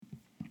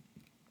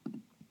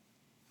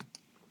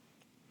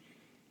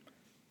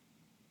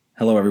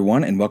Hello,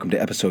 everyone, and welcome to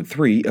episode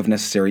 3 of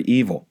Necessary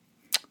Evil.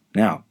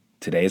 Now,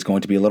 today is going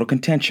to be a little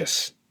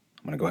contentious.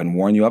 I'm going to go ahead and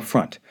warn you up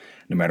front.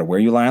 No matter where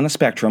you lie on the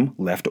spectrum,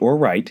 left or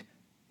right,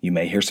 you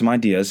may hear some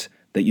ideas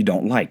that you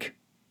don't like.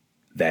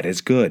 That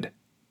is good.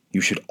 You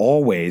should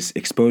always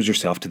expose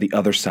yourself to the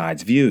other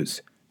side's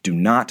views. Do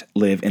not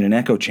live in an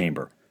echo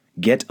chamber.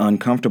 Get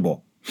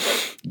uncomfortable.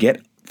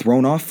 Get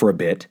thrown off for a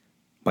bit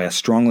by a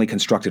strongly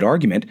constructed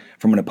argument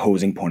from an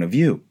opposing point of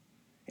view.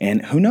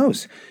 And who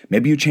knows,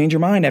 maybe you change your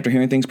mind after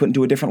hearing things put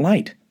into a different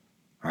light.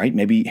 All right,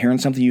 maybe hearing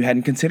something you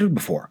hadn't considered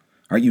before.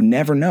 All right, you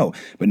never know.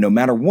 But no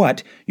matter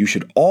what, you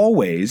should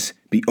always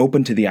be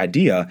open to the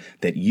idea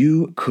that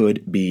you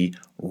could be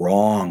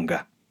wrong.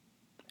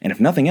 And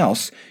if nothing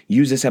else,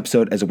 use this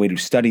episode as a way to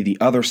study the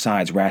other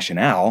side's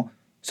rationale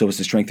so as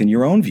to strengthen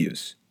your own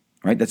views.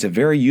 All right, that's a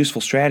very useful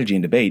strategy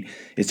in debate,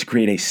 is to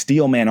create a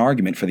steel man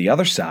argument for the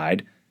other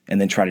side and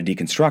then try to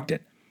deconstruct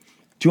it.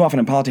 Too often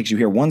in politics, you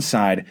hear one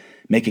side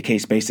make a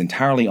case based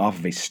entirely off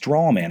of a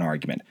straw man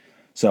argument.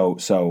 So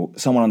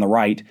someone on the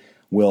right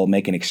will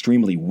make an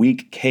extremely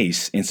weak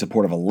case in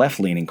support of a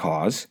left-leaning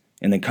cause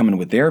and then come in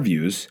with their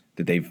views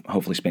that they've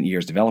hopefully spent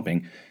years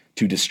developing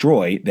to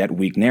destroy that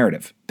weak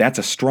narrative. That's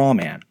a straw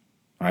man.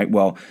 All right,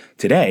 well,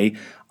 today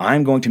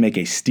I'm going to make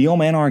a steel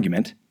man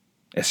argument,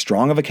 as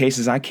strong of a case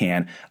as I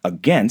can,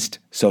 against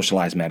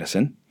socialized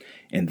medicine,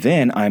 and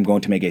then I'm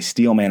going to make a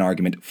steel man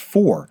argument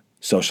for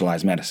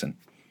socialized medicine.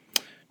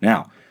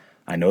 Now,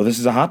 I know this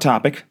is a hot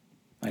topic.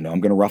 I know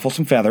I'm going to ruffle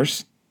some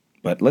feathers.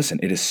 But listen,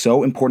 it is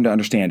so important to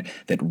understand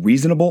that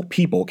reasonable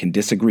people can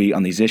disagree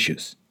on these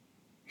issues.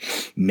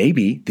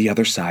 Maybe the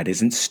other side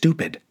isn't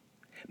stupid.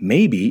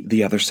 Maybe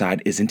the other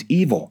side isn't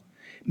evil.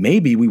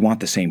 Maybe we want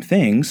the same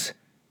things,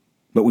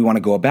 but we want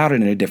to go about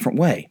it in a different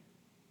way.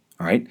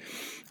 All right?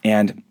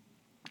 And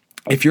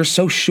if you're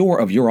so sure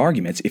of your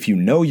arguments, if you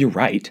know you're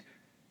right,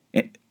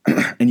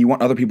 and you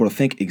want other people to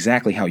think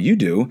exactly how you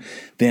do,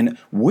 then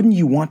wouldn't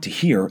you want to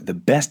hear the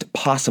best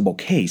possible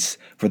case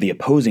for the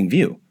opposing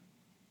view?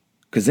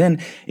 Because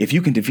then if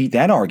you can defeat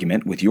that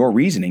argument with your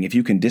reasoning, if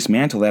you can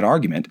dismantle that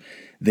argument,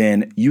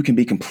 then you can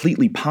be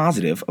completely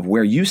positive of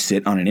where you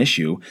sit on an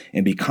issue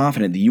and be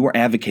confident that you are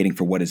advocating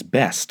for what is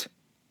best.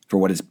 For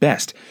what is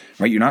best,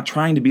 right? You're not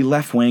trying to be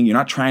left-wing. You're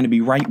not trying to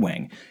be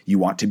right-wing. You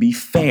want to be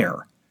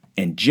fair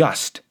and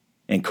just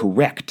and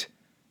correct.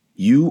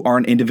 You are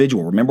an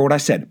individual. Remember what I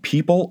said.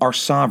 People are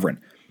sovereign.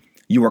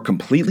 You are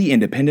completely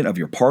independent of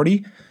your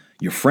party,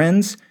 your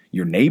friends,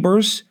 your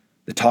neighbors,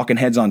 the talking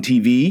heads on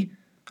TV.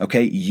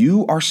 Okay,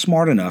 you are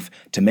smart enough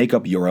to make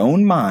up your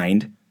own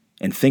mind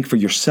and think for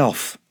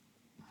yourself.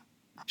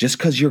 Just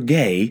because you're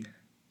gay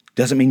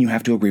doesn't mean you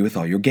have to agree with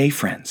all your gay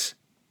friends.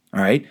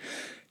 All right?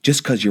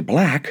 Just because you're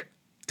black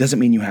doesn't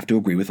mean you have to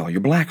agree with all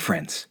your black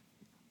friends.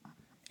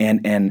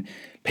 And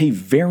pay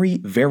very,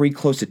 very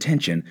close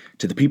attention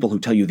to the people who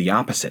tell you the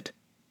opposite.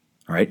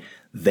 All right?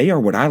 They are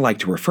what I like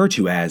to refer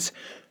to as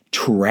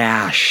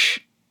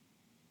trash.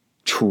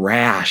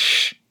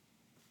 Trash.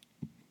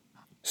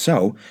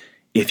 So,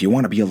 if you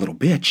want to be a little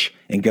bitch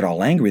and get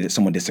all angry that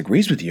someone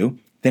disagrees with you,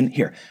 then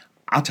here,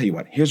 I'll tell you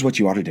what. Here's what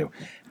you ought to do.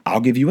 I'll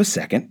give you a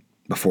second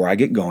before I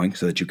get going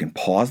so that you can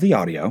pause the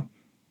audio.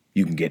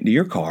 You can get into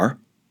your car.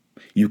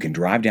 You can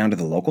drive down to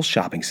the local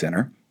shopping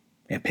center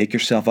and pick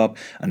yourself up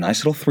a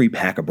nice little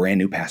 3-pack of brand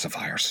new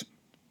pacifiers,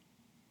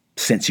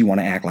 since you want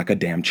to act like a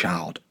damn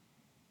child.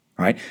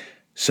 All right?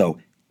 So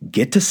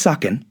get to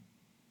sucking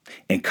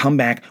and come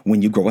back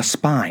when you grow a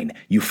spine,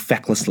 you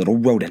feckless little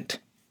rodent.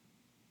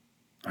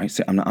 All right?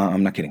 So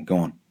I'm not kidding. Go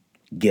on.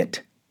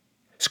 Get.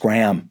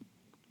 Scram.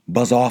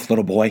 Buzz off,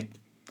 little boy.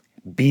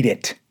 Beat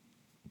it.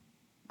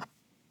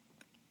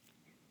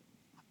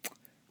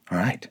 All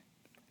right.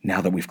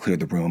 Now that we've cleared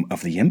the room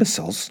of the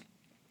imbeciles,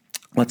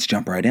 let's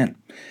jump right in.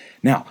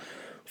 Now,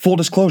 full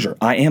disclosure,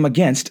 I am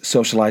against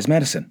socialized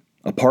medicine,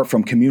 apart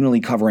from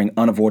communally covering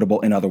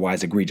unavoidable and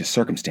otherwise egregious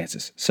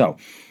circumstances. So,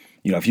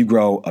 if you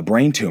grow a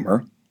brain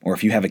tumor, or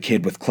if you have a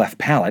kid with cleft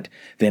palate,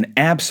 then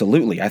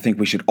absolutely, I think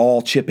we should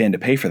all chip in to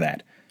pay for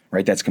that,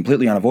 right? That's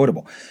completely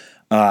unavoidable.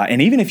 And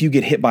even if you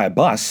get hit by a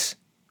bus,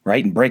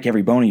 right, and break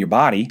every bone in your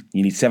body,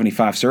 you need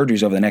 75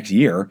 surgeries over the next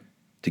year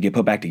to get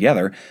put back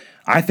together,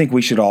 I think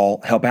we should all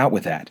help out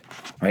with that,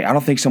 right? I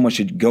don't think someone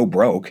should go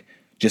broke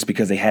just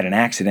because they had an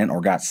accident or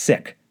got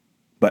sick,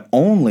 but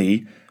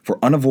only for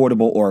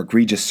unavoidable or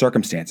egregious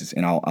circumstances.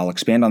 And I'll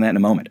expand on that in a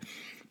moment.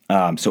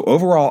 So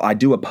overall, I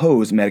do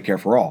oppose Medicare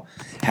for all.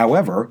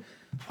 However,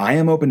 I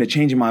am open to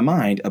changing my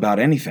mind about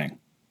anything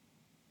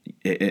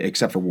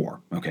except for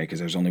war, okay? Because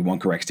there's only one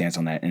correct stance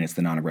on that, and it's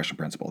the non-aggression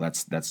principle.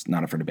 That's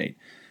not up for debate.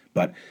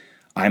 But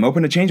I'm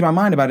open to change my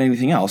mind about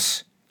anything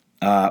else,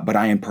 but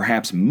I am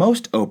perhaps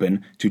most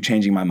open to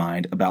changing my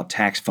mind about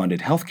tax-funded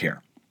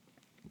healthcare.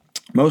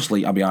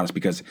 Mostly, I'll be honest,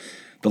 because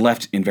the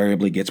left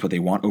invariably gets what they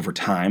want over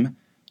time,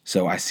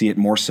 so I see it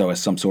more so as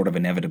some sort of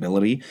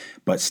inevitability.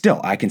 But still,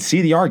 I can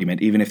see the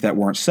argument, even if that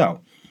weren't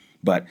so.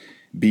 But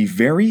be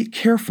very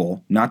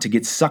careful not to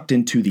get sucked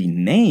into the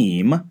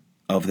name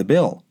of the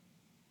bill.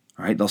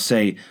 All right, they'll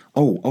say,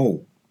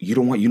 oh, you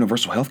don't want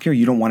universal health care?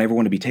 You don't want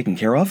everyone to be taken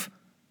care of?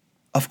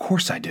 Of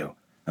course I do.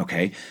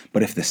 Okay?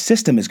 But if the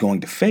system is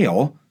going to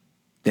fail,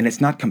 then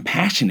it's not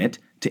compassionate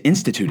to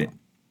institute it.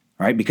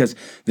 All right? Because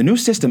the new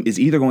system is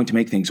either going to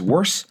make things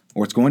worse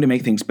or it's going to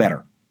make things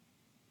better.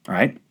 All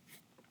right?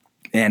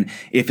 And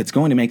if it's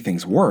going to make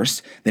things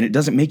worse, then it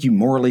doesn't make you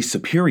morally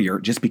superior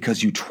just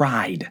because you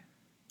tried.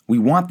 We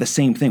want the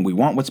same thing. We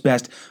want what's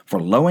best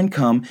for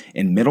low-income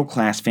and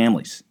middle-class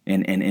families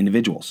and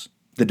individuals.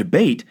 The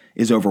debate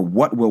is over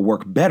what will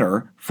work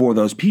better for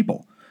those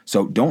people.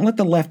 So don't let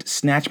the left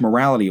snatch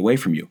morality away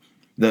from you.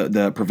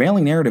 The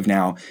prevailing narrative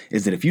now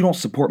is that if you don't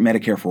support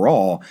Medicare for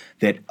all,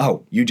 that,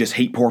 you just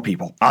hate poor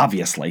people,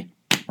 obviously,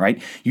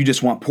 right? You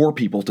just want poor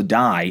people to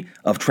die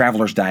of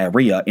traveler's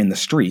diarrhea in the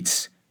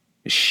streets,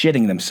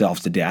 shitting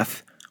themselves to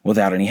death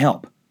without any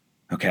help,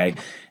 okay?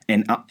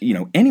 And,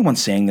 anyone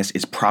saying this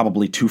is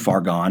probably too far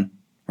gone,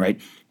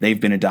 right? They've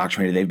been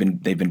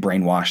indoctrinated. They've been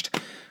brainwashed.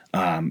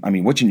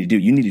 What you need to do,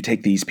 you need to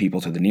take these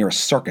people to the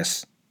nearest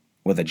circus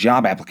with a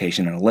job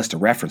application and a list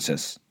of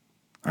references,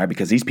 all right?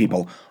 Because these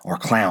people are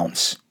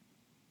clowns,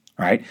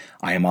 all right?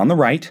 I am on the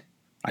right.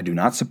 I do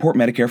not support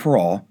Medicare for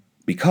all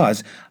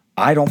because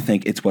I don't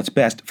think it's what's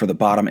best for the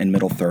bottom and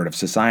middle third of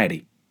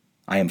society.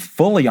 I am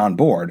fully on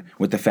board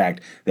with the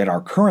fact that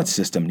our current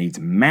system needs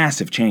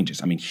massive changes.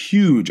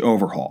 Huge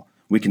overhaul.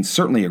 We can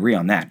certainly agree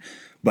on that.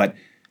 But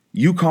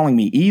you calling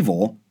me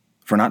evil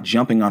for not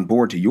jumping on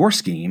board to your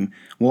scheme,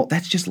 well,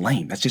 that's just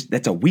lame.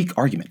 That's a weak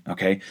argument,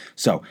 okay?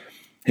 So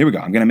here we go.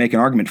 I'm going to make an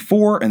argument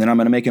for, and then I'm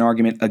going to make an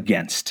argument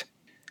against.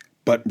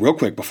 But real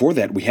quick, before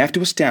that, we have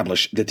to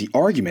establish that the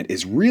argument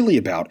is really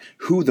about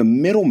who the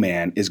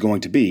middleman is going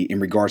to be in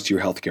regards to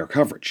your healthcare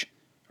coverage.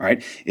 All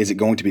right? Is it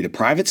going to be the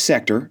private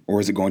sector or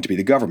is it going to be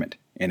the government?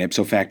 And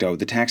ipso facto,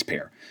 the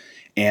taxpayer.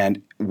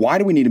 And why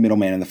do we need a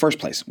middleman in the first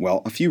place?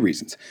 Well, a few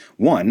reasons.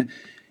 One,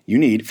 you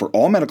need, for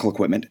all medical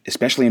equipment,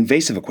 especially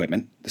invasive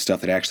equipment, the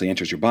stuff that actually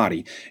enters your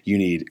body,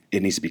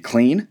 it needs to be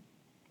clean,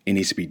 it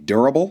needs to be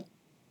durable,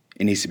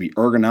 it needs to be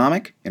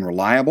ergonomic and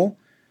reliable.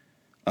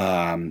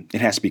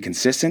 It has to be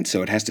consistent,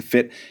 so it has to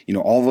fit,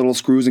 all the little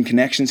screws and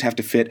connections have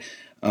to fit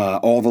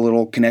all the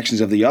little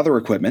connections of the other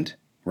equipment,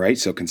 right?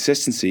 So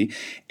consistency,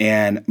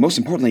 and most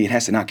importantly, it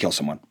has to not kill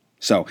someone.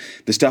 So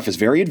the stuff is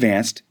very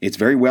advanced, it's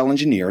very well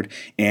engineered,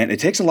 and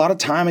it takes a lot of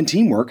time and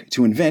teamwork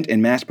to invent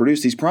and mass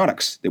produce these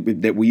products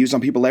that we use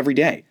on people every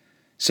day.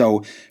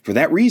 So for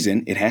that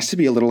reason, it has to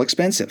be a little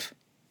expensive.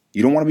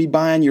 You don't want to be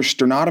buying your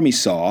sternotomy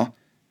saw,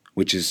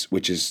 which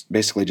is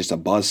basically just a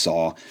buzz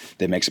saw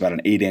that makes about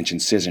an 8-inch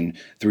incision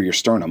through your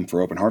sternum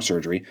for open heart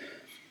surgery.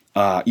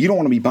 You don't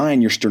want to be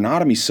buying your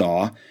sternotomy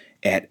saw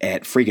at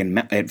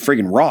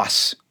friggin'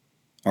 Ross,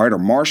 all right, or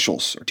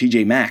Marshalls or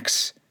TJ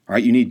Maxx. All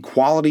right, you need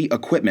quality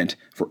equipment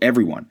for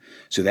everyone.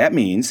 So that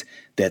means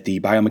that the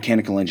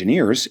biomechanical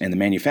engineers and the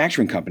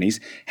manufacturing companies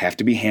have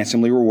to be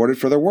handsomely rewarded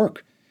for their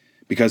work,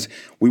 because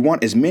we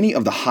want as many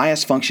of the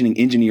highest functioning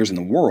engineers in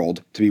the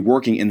world to be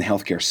working in the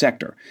healthcare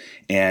sector.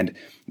 And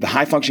the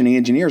high functioning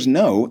engineers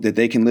know that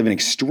they can live an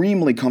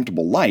extremely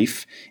comfortable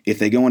life if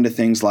they go into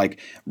things like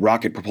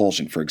rocket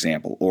propulsion, for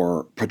example,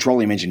 or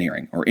petroleum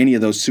engineering, or any of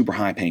those super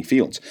high paying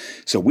fields.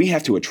 So we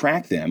have to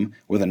attract them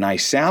with a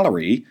nice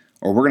salary,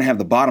 or we're going to have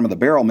the bottom of the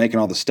barrel making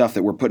all the stuff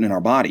that we're putting in our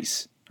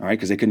bodies, all right,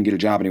 because they couldn't get a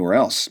job anywhere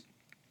else.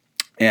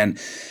 And,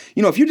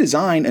 if you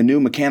design a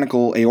new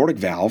mechanical aortic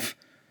valve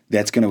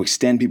that's going to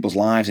extend people's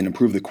lives and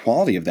improve the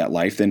quality of that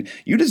life, then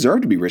you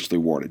deserve to be richly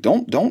rewarded.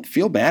 Don't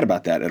feel bad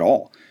about that at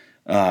all.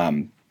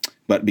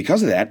 But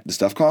because of that, the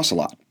stuff costs a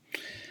lot.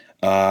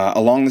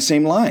 Along the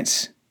same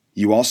lines,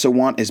 you also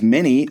want as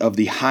many of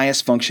the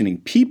highest functioning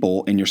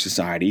people in your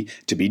society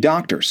to be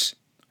doctors,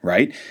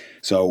 right?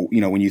 So,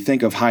 when you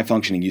think of high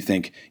functioning, you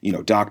think,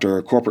 doctor,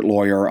 corporate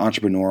lawyer,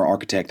 entrepreneur,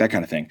 architect, that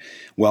kind of thing.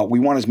 Well, we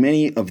want as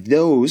many of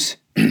those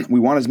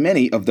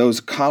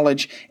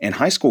college and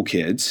high school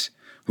kids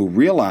who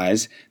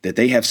realize that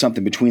they have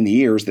something between the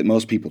ears that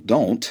most people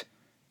don't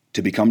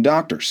to become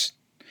doctors.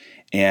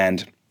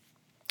 And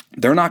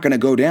they're not going to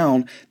go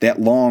down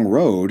that long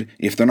road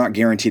if they're not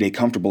guaranteed a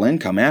comfortable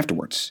income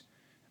afterwards.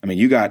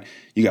 You got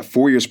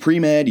 4 years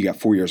pre-med, you got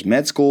 4 years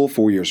med school,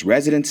 4 years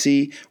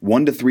residency,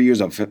 1 to 3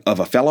 years of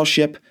a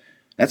fellowship.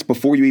 That's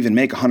before you even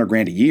make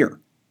 $100,000 a year.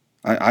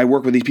 I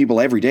work with these people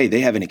every day.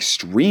 They have an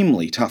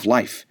extremely tough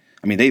life.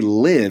 They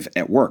live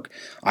at work.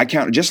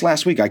 Just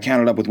last week, I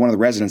counted up with one of the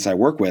residents I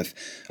work with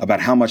about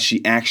how much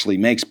she actually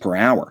makes per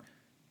hour.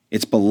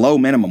 It's below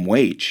minimum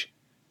wage.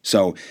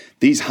 So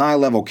these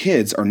high-level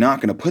kids are not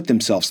going to put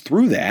themselves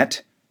through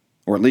that,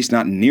 or at least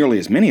not nearly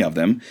as many of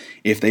them,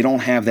 if they don't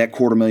have that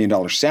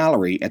 $250,000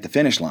 salary at the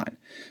finish line.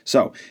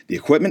 So the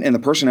equipment and the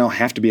personnel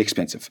have to be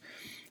expensive.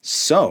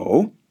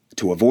 So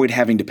to avoid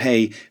having to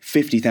pay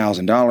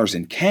 $50,000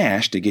 in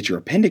cash to get your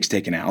appendix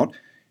taken out,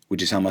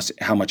 which is how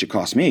much it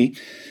costs me,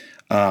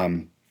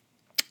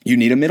 you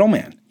need a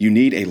middleman. You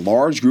need a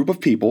large group of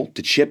people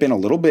to chip in a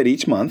little bit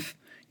each month,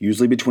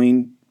 usually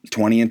between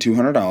 $20 and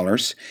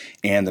 $200,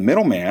 and the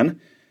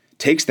middleman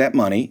takes that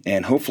money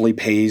and hopefully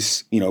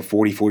pays,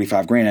 $40,000,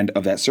 $45,000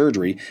 of that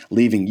surgery,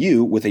 leaving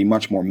you with a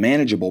much more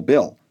manageable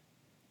bill.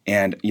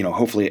 And,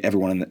 hopefully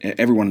everyone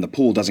in the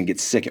pool doesn't get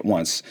sick at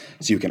once,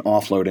 so you can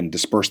offload and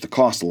disperse the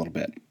cost a little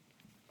bit.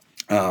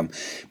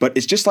 But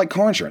it's just like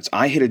car insurance.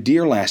 I hit a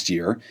deer last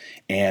year,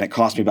 and it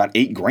cost me about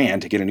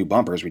 $8,000 to get a new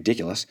bumper. It's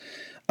ridiculous.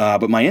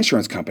 But my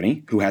insurance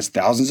company, who has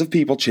thousands of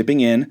people chipping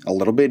in a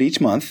little bit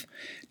each month,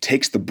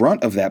 takes the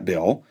brunt of that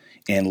bill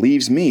and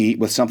leaves me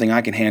with something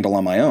I can handle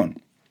on my own.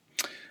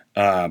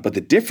 But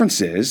the difference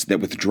is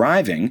that with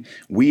driving,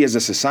 we as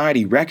a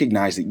society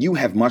recognize that you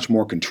have much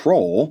more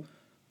control,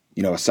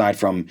 aside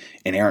from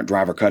an errant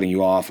driver cutting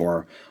you off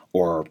or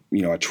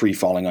a tree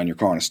falling on your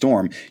car in a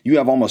storm. You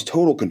have almost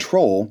total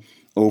control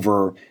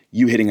over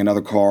you hitting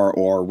another car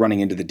or running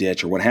into the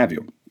ditch or what have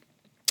you.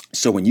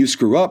 So when you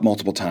screw up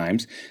multiple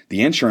times,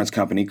 the insurance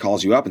company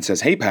calls you up and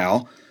says, "Hey,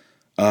 pal,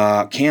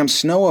 Cam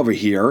Snow over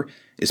here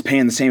is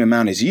paying the same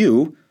amount as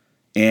you,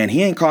 and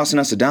he ain't costing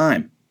us a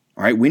dime.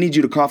 All right, we need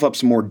you to cough up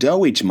some more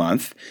dough each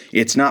month.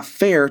 It's not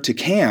fair to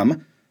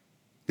Cam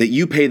that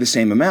you pay the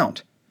same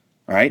amount.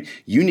 All right,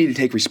 you need to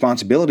take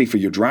responsibility for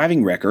your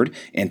driving record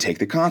and take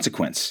the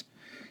consequence.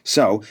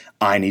 So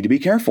I need to be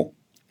careful.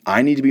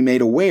 I need to be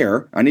made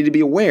aware. I need to be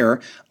aware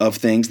of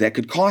things that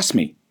could cost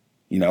me.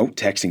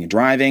 Texting and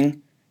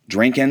driving,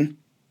 drinking,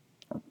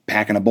 or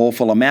packing a bowl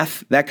full of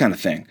meth, that kind of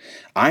thing.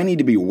 I need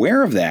to be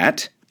aware of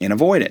that and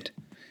avoid it.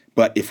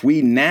 But if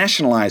we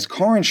nationalize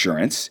car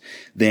insurance,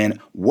 then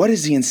what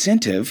is the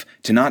incentive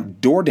to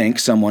not door dink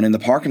someone in the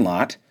parking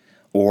lot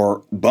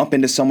or bump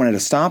into someone at a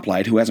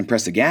stoplight who hasn't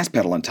pressed the gas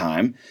pedal in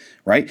time,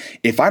 right?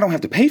 If I don't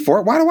have to pay for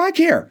it, why do I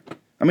care?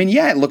 I mean,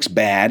 yeah, it looks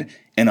bad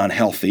and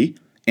unhealthy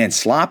and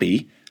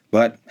sloppy,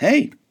 but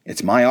hey,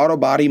 it's my auto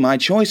body, my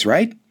choice,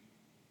 right?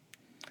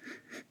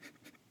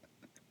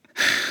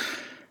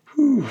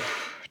 Whew.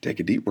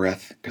 Take a deep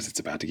breath because it's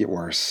about to get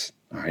worse.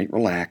 All right,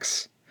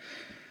 relax.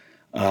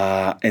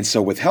 And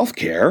so with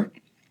healthcare,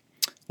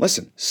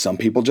 listen, some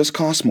people just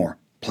cost more,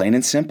 plain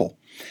and simple.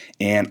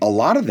 And a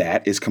lot of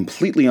that is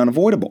completely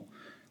unavoidable.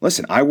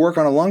 Listen, I work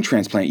on a lung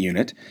transplant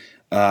unit,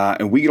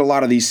 and we get a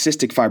lot of these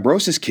cystic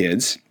fibrosis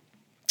kids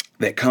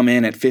that come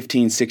in at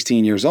 15,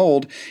 16 years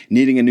old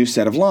needing a new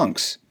set of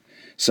lungs.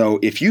 So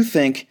if you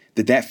think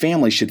that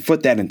family should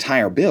foot that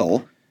entire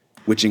bill,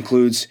 which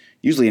includes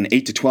usually an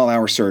 8 to 12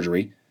 hour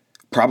surgery,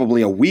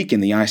 probably a week in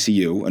the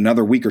ICU,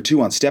 another week or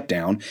two on step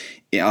down,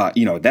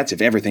 that's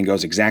if everything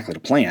goes exactly to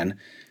plan,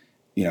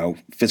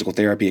 physical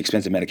therapy,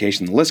 expensive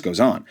medication, the list goes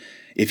on.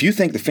 If you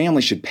think the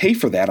family should pay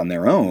for that on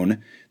their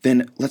own,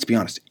 then let's be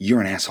honest,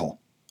 you're an asshole,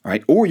 all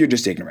right? Or you're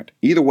just ignorant.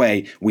 Either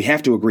way, we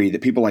have to agree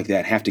that people like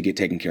that have to get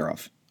taken care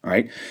of, all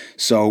right?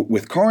 So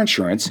with car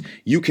insurance,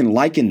 you can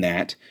liken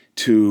that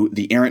to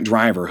the errant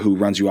driver who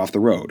runs you off the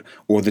road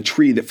or the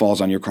tree that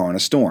falls on your car in a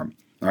storm,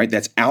 all right?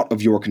 That's out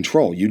of your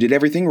control. You did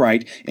everything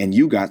right and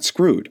you got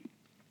screwed.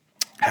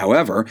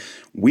 However,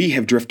 we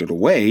have drifted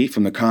away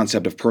from the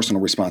concept of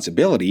personal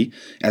responsibility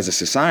as a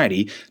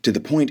society to the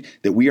point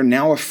that we are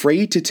now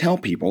afraid to tell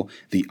people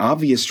the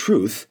obvious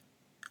truth,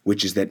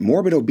 which is that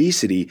morbid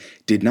obesity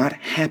did not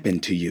happen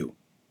to you.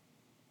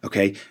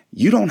 Okay?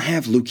 You don't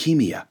have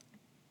leukemia.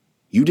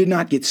 You did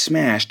not get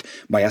smashed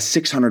by a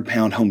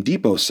 600-pound Home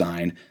Depot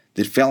sign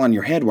that fell on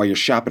your head while you're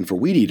shopping for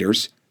weed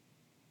eaters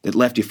that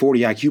left you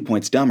 40 IQ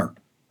points dumber.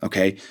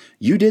 Okay,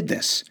 you did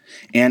this,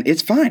 and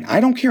it's fine.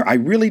 I don't care. I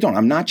really don't.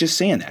 I'm not just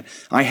saying that.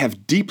 I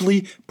have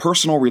deeply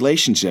personal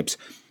relationships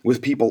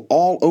with people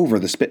all over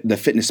the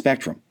fitness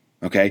spectrum.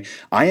 Okay,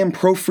 I am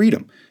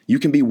pro-freedom. You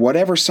can be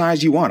whatever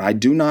size you want. I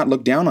do not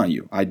look down on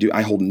you.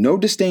 I hold no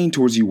disdain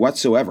towards you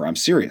whatsoever. I'm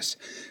serious.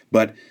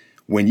 But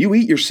when you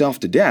eat yourself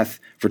to death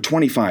for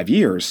 25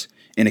 years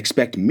and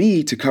expect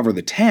me to cover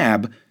the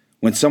tab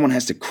when someone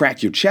has to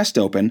crack your chest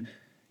open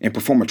and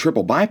perform a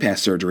triple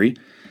bypass surgery,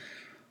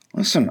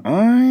 listen,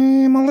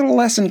 I'm a little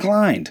less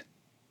inclined,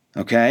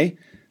 okay?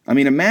 I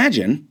mean,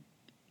 imagine,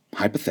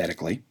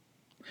 hypothetically,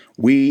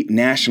 we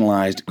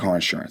nationalized car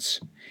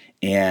insurance.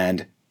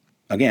 And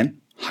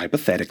again,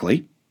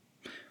 hypothetically,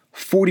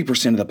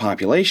 40% of the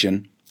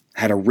population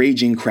had a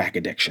raging crack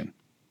addiction.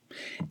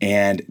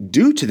 And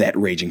due to that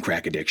raging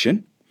crack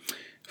addiction,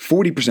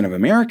 40% of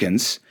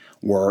Americans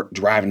were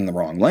driving in the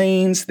wrong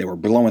lanes, they were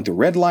blowing through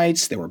red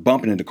lights, they were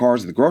bumping into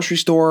cars at the grocery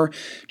store,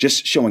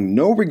 just showing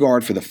no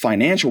regard for the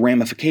financial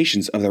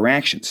ramifications of their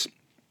actions.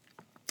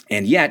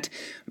 And yet,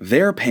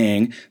 they're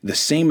paying the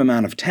same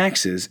amount of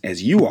taxes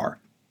as you are.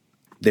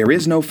 There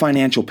is no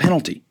financial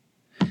penalty.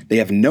 They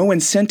have no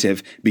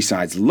incentive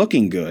besides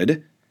looking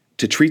good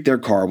to treat their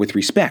car with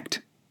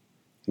respect.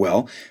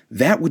 Well,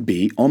 that would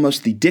be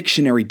almost the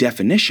dictionary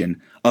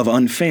definition of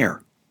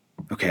unfair,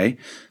 okay?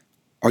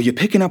 Are you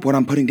picking up what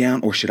I'm putting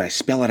down, or should I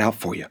spell it out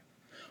for you?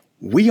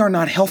 We are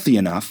not healthy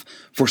enough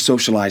for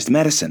socialized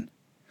medicine.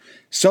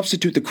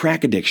 Substitute the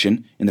crack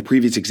addiction, in the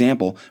previous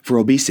example, for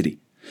obesity.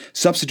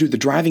 Substitute the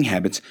driving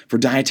habits for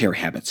dietary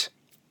habits.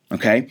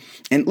 Okay?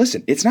 And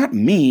listen, it's not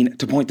mean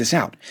to point this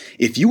out.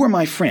 If you were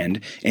my friend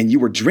and you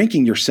were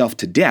drinking yourself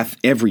to death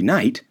every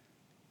night,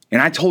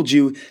 and I told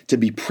you to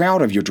be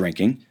proud of your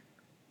drinking,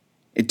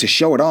 to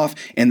show it off,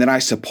 and that I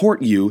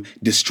support you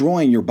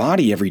destroying your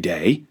body every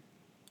day,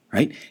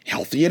 right?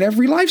 Healthy at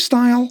every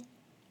lifestyle,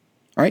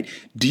 all right?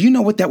 Do you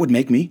know what that would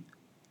make me?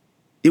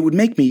 It would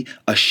make me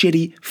a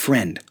shitty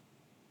friend.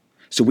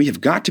 So we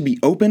have got to be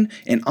open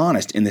and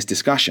honest in this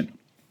discussion.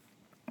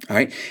 All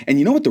right. And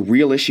you know what the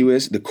real issue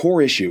is? The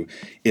core issue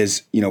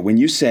is, when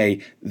you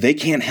say they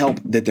can't help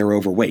that they're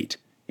overweight,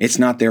 it's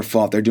not their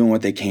fault, they're doing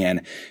what they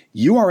can,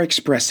 you are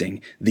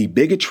expressing the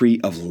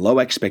bigotry of low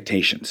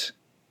expectations.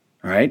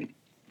 All right.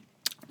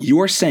 You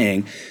are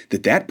saying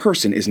that that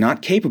person is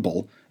not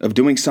capable of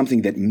doing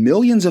something that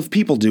millions of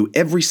people do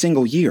every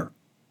single year.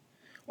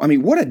 I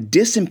mean, what a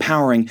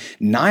disempowering,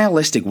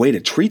 nihilistic way to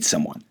treat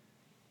someone.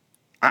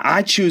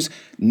 I choose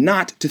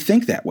not to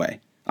think that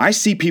way. I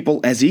see people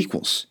as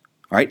equals.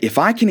 All right. If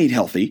I can eat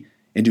healthy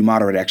and do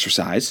moderate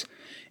exercise,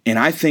 and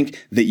I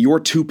think that you're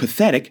too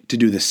pathetic to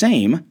do the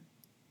same,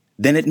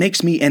 then it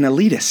makes me an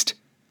elitist.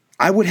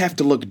 I would have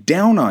to look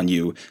down on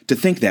you to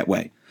think that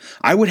way.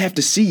 I would have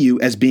to see you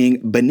as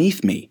being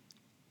beneath me.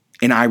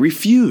 And I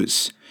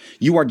refuse.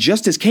 You are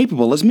just as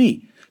capable as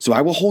me. So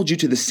I will hold you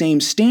to the same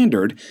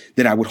standard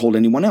that I would hold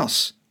anyone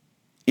else.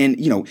 And,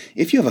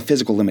 if you have a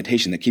physical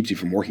limitation that keeps you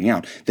from working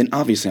out, then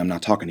obviously I'm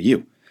not talking to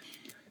you.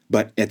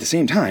 But at the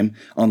same time,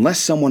 unless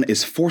someone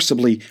is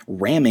forcibly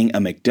ramming a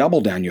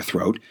McDouble down your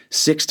throat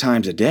 6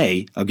 times a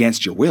day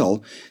against your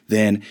will,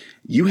 then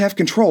you have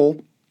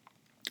control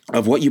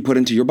of what you put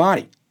into your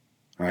body.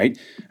 All right?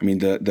 I mean,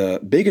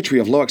 the bigotry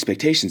of low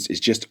expectations is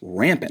just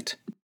rampant.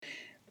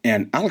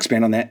 And I'll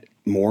expand on that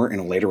more in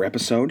a later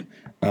episode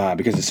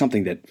because it's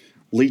something that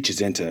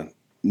leaches into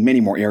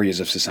many more areas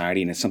of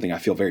society, and it's something I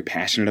feel very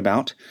passionate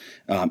about,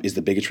 is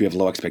the bigotry of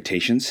low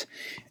expectations.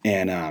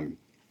 And,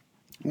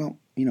 well,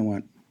 you know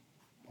what?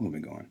 Where are we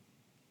going?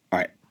 All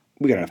right,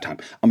 we got enough time.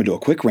 I'm going to do a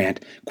quick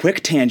rant,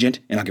 quick tangent,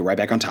 and I'll get right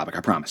back on topic,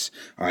 I promise.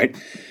 All right?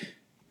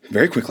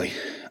 Very quickly.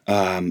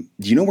 Do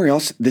you know where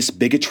else this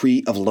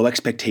bigotry of low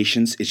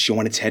expectations is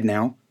showing its head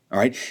now? All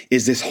right?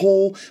 Is this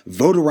whole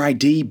voter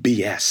ID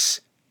BS.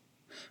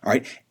 All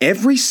right?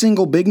 Every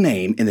single big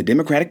name in the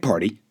Democratic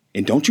Party,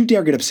 and don't you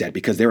dare get upset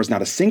because there is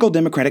not a single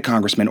Democratic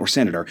congressman or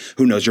senator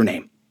who knows your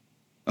name.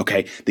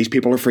 Okay? These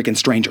people are freaking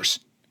strangers.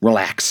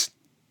 Relax.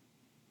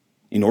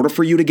 In order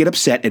for you to get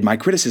upset at my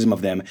criticism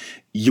of them,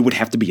 you would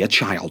have to be a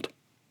child.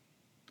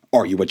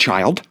 Are you a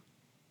child?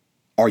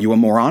 Are you a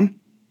moron?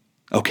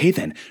 Okay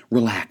then,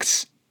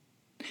 relax.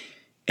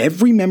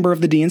 Every member of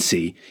the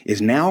DNC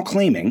is now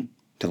claiming,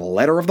 to the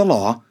letter of the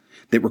law,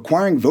 that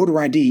requiring voter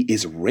ID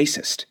is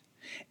racist.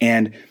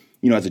 And,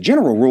 as a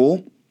general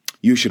rule,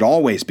 you should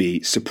always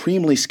be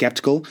supremely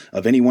skeptical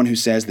of anyone who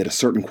says that a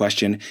certain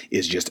question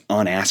is just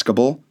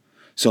unaskable.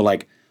 So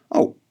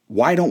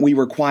why don't we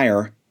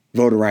require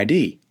voter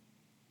ID?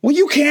 Well,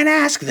 you can't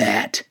ask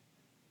that.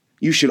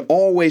 You should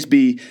always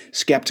be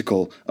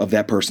skeptical of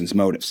that person's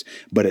motives,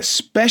 but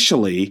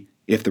especially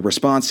if the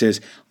response is,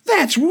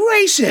 that's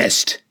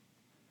racist.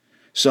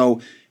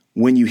 So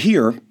when you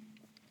hear,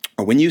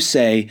 or when you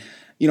say,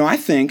 I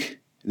think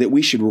that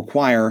we should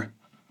require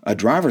a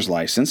driver's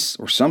license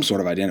or some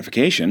sort of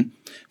identification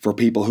for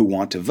people who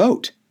want to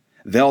vote,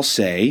 they'll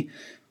say,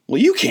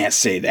 well, you can't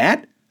say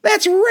that.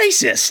 That's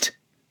racist.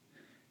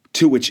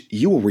 To which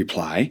you will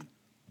reply,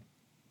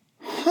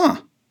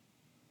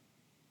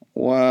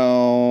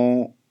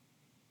 well,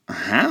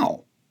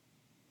 how?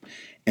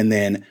 And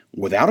then,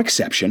 without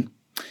exception,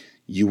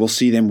 you will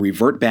see them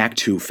revert back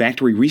to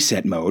factory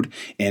reset mode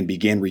and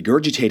begin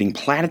regurgitating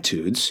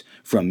platitudes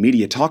from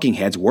media talking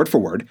heads word for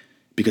word,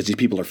 because these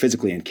people are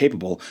physically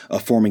incapable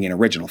of forming an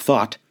original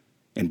thought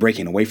and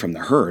breaking away from the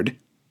herd.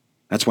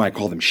 That's why I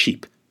call them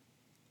sheep.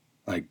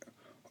 I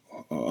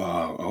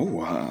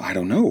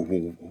don't know.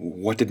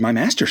 What did my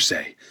master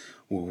say?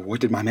 What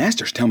did my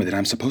masters tell me that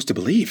I'm supposed to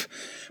believe?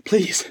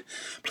 Please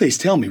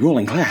tell me,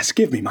 ruling class,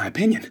 give me my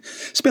opinion.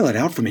 Spell it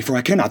out for me, for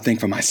I cannot think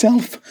for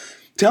myself.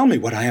 Tell me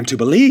what I am to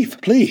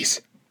believe,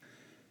 please.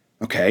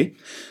 Okay,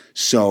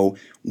 so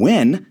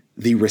when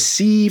the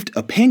received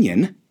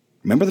opinion,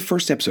 remember the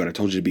first episode, I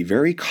told you to be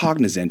very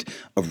cognizant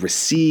of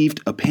received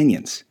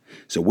opinions.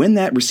 So when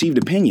that received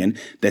opinion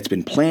that's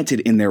been planted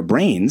in their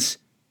brains,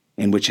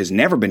 and which has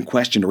never been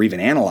questioned or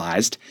even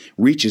analyzed,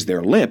 reaches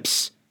their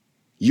lips,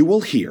 you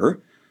will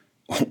hear,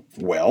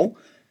 well,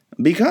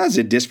 because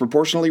it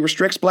disproportionately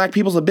restricts black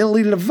people's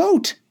ability to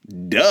vote.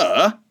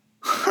 Duh.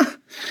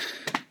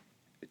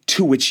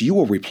 To which you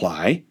will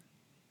reply,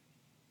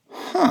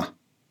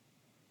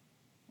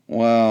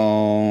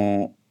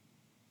 well,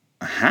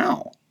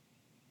 how?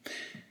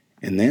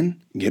 And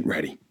then get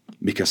ready,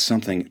 because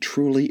something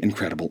truly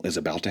incredible is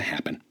about to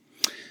happen.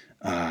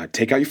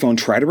 Take out your phone,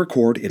 try to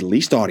record at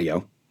least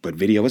audio, but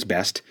video is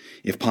best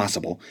if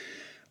possible,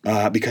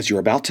 because you're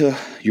about to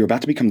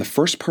become the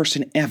first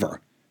person ever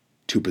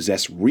to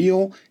possess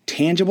real,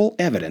 tangible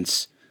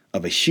evidence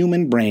of a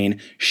human brain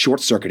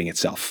short-circuiting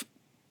itself.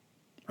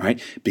 All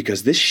right?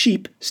 Because this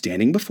sheep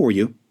standing before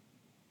you,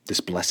 this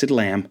blessed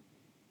lamb,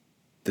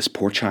 this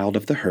poor child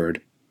of the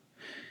herd,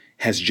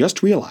 has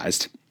just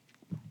realized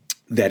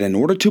that in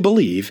order to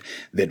believe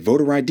that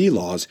voter ID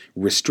laws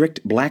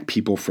restrict black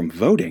people from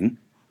voting,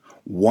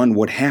 one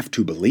would have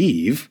to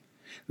believe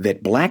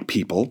that black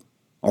people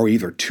are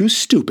either too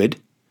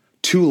stupid,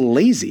 too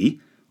lazy,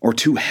 or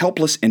too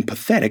helpless and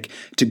pathetic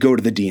to go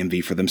to the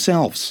DMV for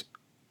themselves,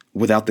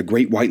 without the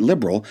great white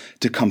liberal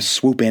to come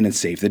swoop in and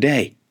save the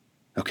day.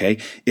 Okay?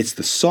 It's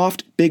the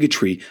soft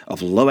bigotry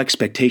of low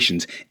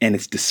expectations, and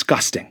it's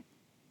disgusting.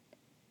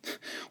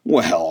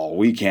 Well,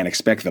 we can't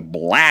expect the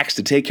blacks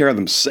to take care of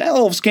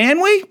themselves,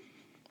 can we?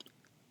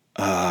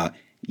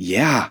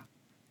 Yeah.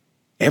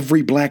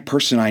 Every black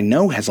person I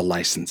know has a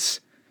license.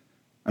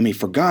 I mean,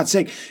 for God's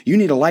sake, you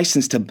need a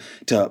license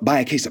to buy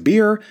a case of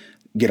beer,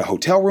 get a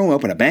hotel room,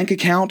 open a bank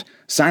account,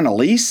 sign a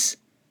lease.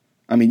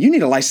 I mean, you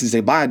need a license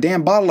to buy a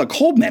damn bottle of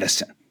cold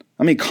medicine.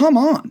 I mean, come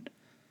on.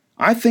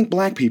 I think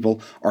black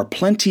people are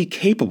plenty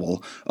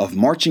capable of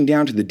marching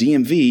down to the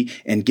DMV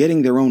and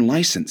getting their own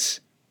license.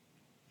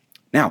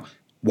 Now,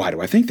 why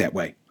do I think that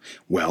way?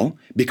 Well,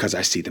 because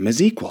I see them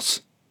as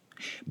equals.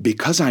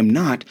 Because I'm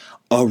not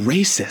a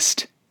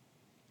racist.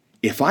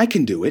 If I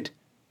can do it,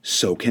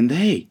 so can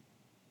they.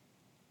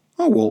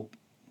 Oh, well,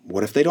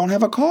 what if they don't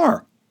have a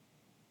car?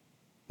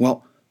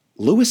 Well,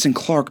 Lewis and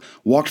Clark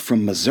walked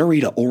from Missouri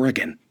to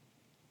Oregon.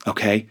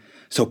 Okay?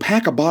 So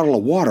pack a bottle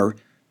of water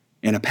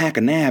and a pack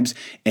of nabs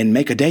and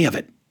make a day of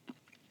it.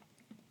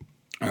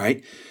 All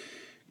right?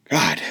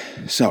 God,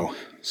 so,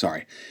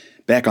 sorry.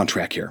 Back on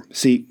track here.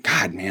 See,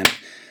 God, man.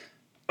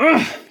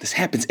 This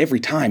happens every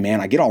time, man.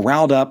 I get all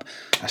riled up.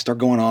 I start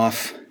going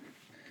off.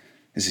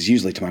 This is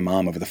usually to my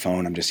mom over the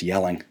phone. I'm just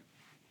yelling.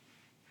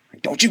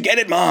 Don't you get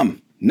it,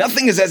 Mom?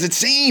 Nothing is as it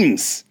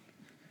seems.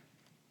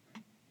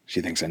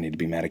 She thinks I need to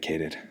be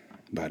medicated,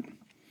 but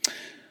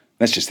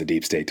that's just the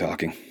deep state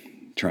talking,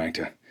 trying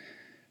to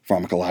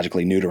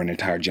pharmacologically neuter an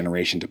entire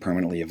generation to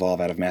permanently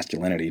evolve out of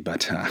masculinity,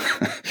 but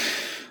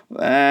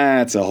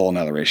that's a whole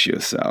nother issue,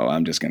 so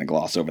I'm just going to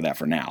gloss over that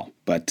for now.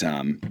 But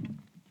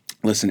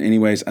listen,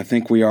 anyways, I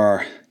think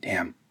we're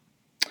at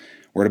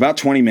about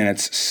 20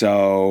 minutes,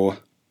 so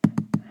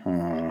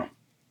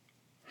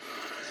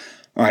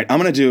all right,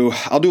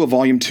 I'll do a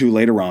volume 2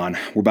 later on.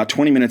 We're about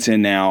 20 minutes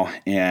in now,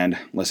 and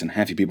listen,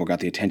 half you people got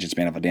the attention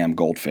span of a damn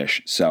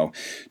goldfish. So,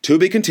 to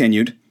be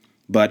continued,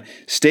 but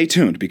stay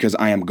tuned, because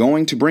I am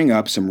going to bring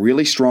up some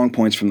really strong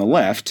points from the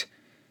left,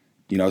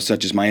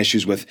 such as my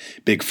issues with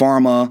Big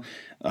Pharma,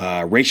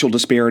 racial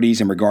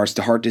disparities in regards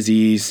to heart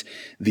disease,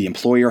 the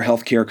employer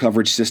health care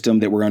coverage system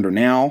that we're under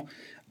now,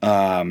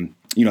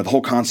 the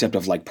whole concept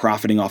of like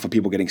profiting off of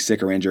people getting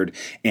sick or injured,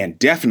 and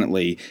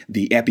definitely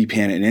the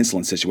EpiPen and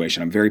insulin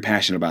situation. I'm very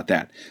passionate about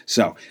that.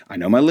 So I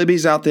know my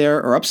libbies out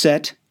there are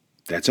upset.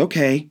 That's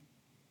okay.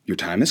 Your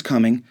time is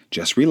coming.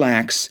 Just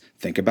relax.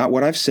 Think about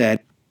what I've said.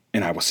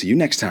 And I will see you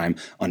next time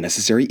on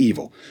Necessary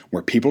Evil,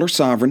 where people are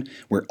sovereign,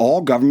 where all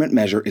government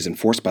measure is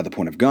enforced by the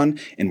point of gun,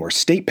 and where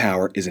state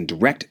power is in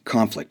direct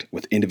conflict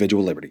with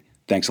individual liberty.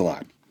 Thanks a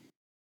lot.